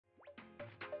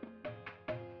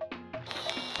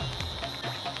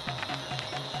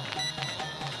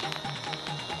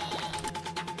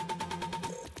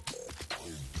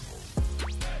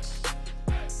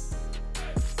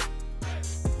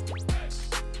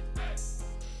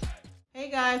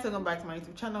Guys, welcome back to my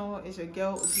YouTube channel. It's your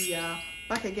girl Obia,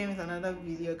 back again with another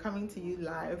video coming to you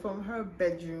live from her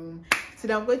bedroom.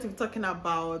 Today I'm going to be talking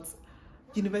about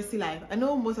university life. I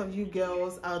know most of you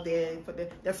girls out there, for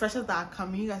the freshers that are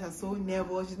coming, you guys are so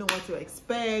nervous, you don't know what to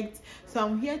expect. So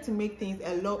I'm here to make things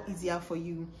a lot easier for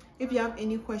you. If you have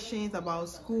any questions about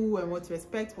school and what to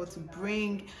expect, what to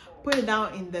bring, put it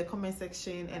down in the comment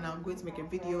section and I'm going to make a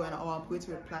video and I'm going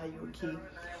to reply you, okay?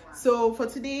 So for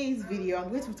today's video, I'm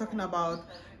going to be talking about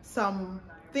some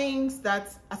things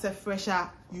that as a fresher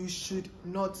you should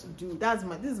not do. This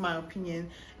is my opinion,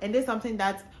 and there's something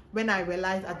that when I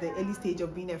realized at the early stage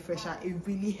of being a fresher, it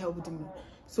really helped me.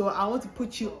 So I want to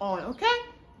put you on, okay?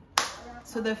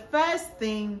 So the first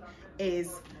thing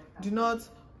is, do not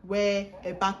wear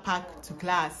a backpack to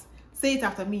class. Say it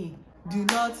after me. Do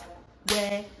not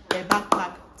wear a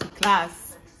backpack to class.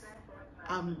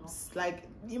 Like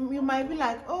you might be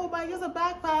like, oh, but here's a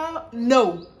backpack.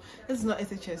 No, this is not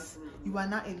SHS. You are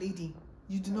not a lady.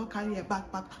 You do not carry a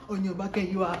backpack on your back and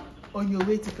you are on your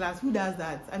way to class. Who does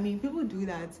that? I mean, people do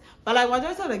that, but like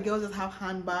majority of the girls just have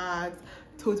handbags,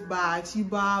 tote bags,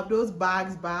 those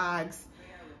bags.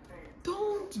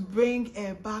 Don't bring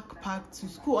a backpack to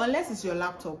school unless it's your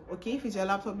laptop, okay? If it's your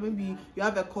laptop, maybe you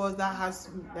have a course that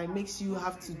makes you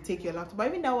have to take your laptop. But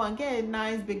even that one, get a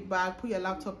nice big bag, put your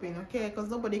laptop in, okay? Because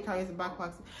nobody carries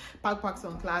backpacks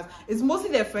on class. It's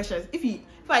mostly the freshers. If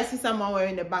I see someone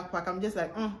wearing a backpack, I'm just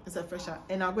like, it's a fresher,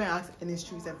 and I'll go and ask, and it's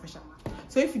true, it's a fresher.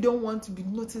 So if you don't want to be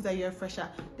noticed that you're a fresher,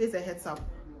 there's a heads up.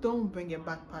 Don't bring a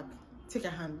backpack. Take a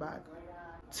handbag.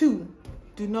 2,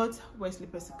 do not wear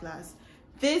slippers to class.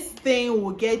 This thing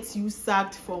will get you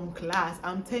sacked from class.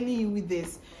 I'm telling you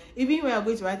this. Even when you're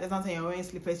going to write exams and you're wearing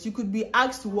slippers, you could be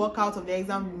asked to walk out of the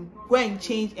exam room, go and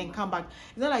change and come back.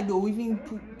 It's not like they'll even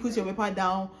put your paper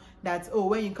down that, oh,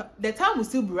 when you the time will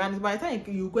still be running. By the time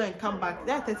you go and come back,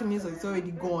 that 30 minutes is already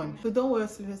gone. So don't wear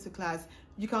slippers to class.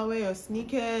 You can wear your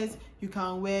sneakers, you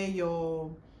can wear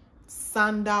your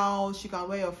sandals, you can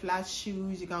wear your flat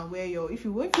shoes, you can wear your if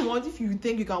you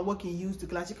think you can walk in heels to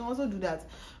class, you can also do that,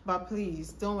 but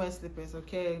please don't wear slippers,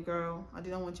 okay, girl? I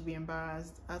didn't want you to be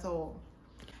embarrassed at all.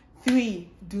 3,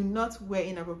 do not wear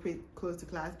inappropriate clothes to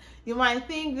class. You might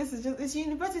think it's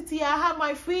university, I have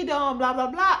my freedom, blah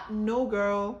blah blah. No,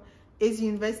 girl, it's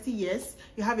university, yes,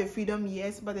 you have a freedom,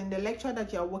 yes, but in the lecturer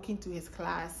that you're walking to his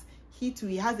class,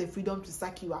 he has a freedom to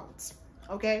sack you out,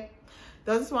 okay?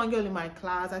 There was this one girl in my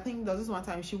class, I think there was this one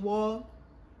time she wasn't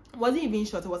even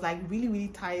short, it was like really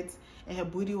tight and her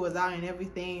booty was out and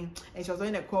everything, and she was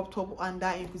wearing a crop top under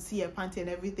and you could see her panty and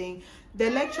everything.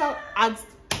 The lecturer asked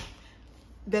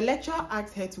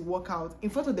her to walk out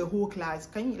in front of the whole class.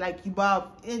 Can you, like, you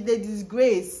the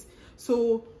disgrace?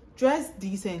 So dress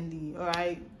decently, all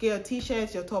right? Get your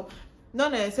t-shirts, your top,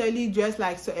 not necessarily dress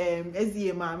like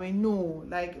SDM, I mean, no,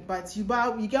 like, but you get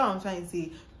what I'm trying to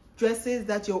say. Dresses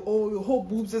that your whole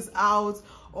boobs is out,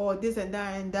 or this and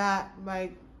that,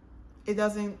 like, it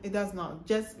does not.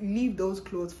 Just leave those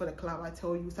clothes for the club. I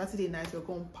tell you, Saturday night you're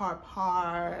going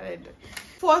hard.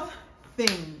 4th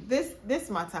thing,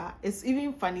 this matter is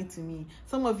even funny to me.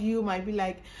 Some of you might be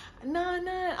like, nah,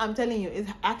 I'm telling you, it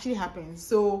actually happens.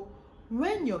 So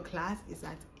when your class is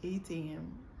at 8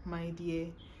 a.m, my dear,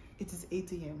 it is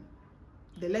 8 a.m.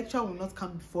 The lecturer will not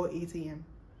come before 8 a.m.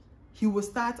 He will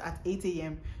start at 8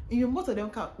 a.m. Most of them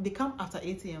come after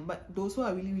 8 a.m. But those who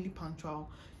are really punctual,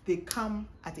 they come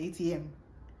at 8 a.m.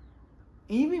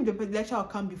 Even if the lecturer will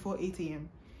come before 8 a.m.,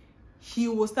 he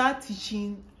will start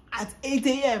teaching at 8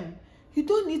 a.m. You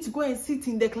don't need to go and sit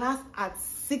in the class at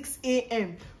 6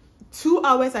 a.m. 2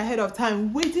 hours ahead of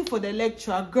time waiting for the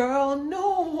lecturer. Girl,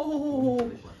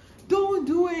 no. Don't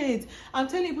do it. I'm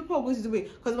telling you, people are going to do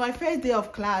it. Because my first day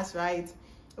of class, right?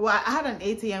 Well, I had an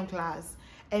 8 a.m. class.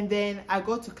 And then I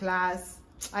got to class,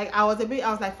 like I was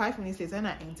like 5 minutes later, and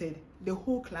I entered. The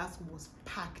whole class was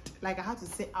packed. Like I had to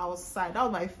sit outside. That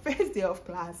was my first day of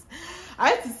class.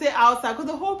 I had to sit outside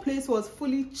because the whole place was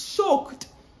fully choked.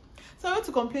 So I went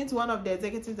to complain to one of the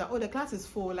executives that, oh, the class is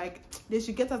full. Like they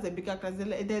should get us a bigger class.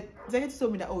 The executive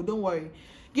told me that, oh, don't worry,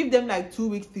 give them like 2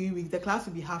 weeks, 3 weeks. The class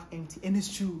will be half empty, and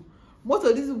it's true. Most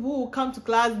of these people will come to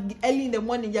class early in the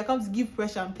morning. They come to give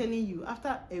pressure. I'm telling you,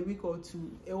 after a week or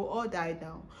 2, it will all die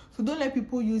down. So don't let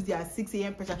people use their 6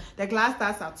 a.m. pressure. The class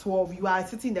starts at 12. You are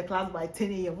sitting in the class by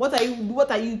 10 a.m. What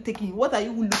are you taking? What are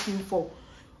you looking for?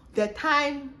 The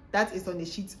time that is on the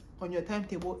sheet on your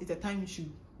timetable is the time you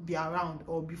should be around,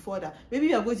 or before that. Maybe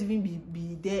you are going to even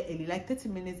be there early, like 30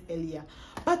 minutes earlier.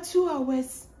 But 2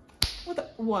 hours. What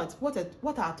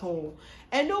at all?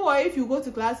 And don't worry if you go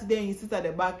to class today and you sit at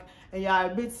the back and you're a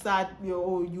bit sad, if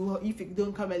you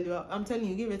don't come earlier, I'm telling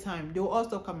you, give it time. They will all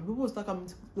stop coming. People will start coming.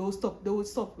 They will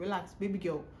stop. Relax, baby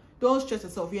girl. Don't stress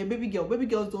yourself. You're a baby girl. Baby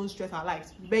girls don't stress our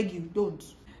lives. Beg you, don't.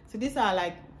 So these are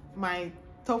like my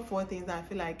top 4 things that I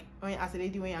feel like as a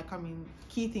lady, when you're coming,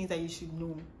 key things that you should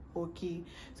know. Okay,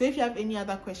 so if you have any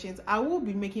other questions, I will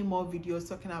be making more videos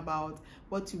talking about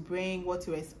what to bring, what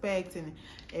to expect,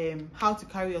 and how to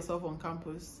carry yourself on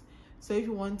campus. So if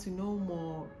you want to know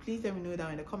more, please let me know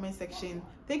down in the comment section.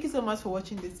 Thank you so much for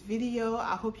watching this video.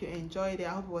 I hope you enjoyed it. I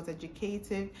hope it was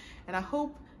educative, and I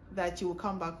hope that you will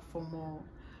come back for more.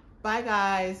 Bye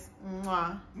guys.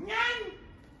 Mwah.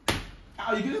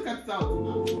 Oh, you can just cut this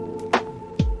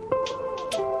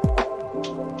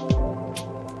out.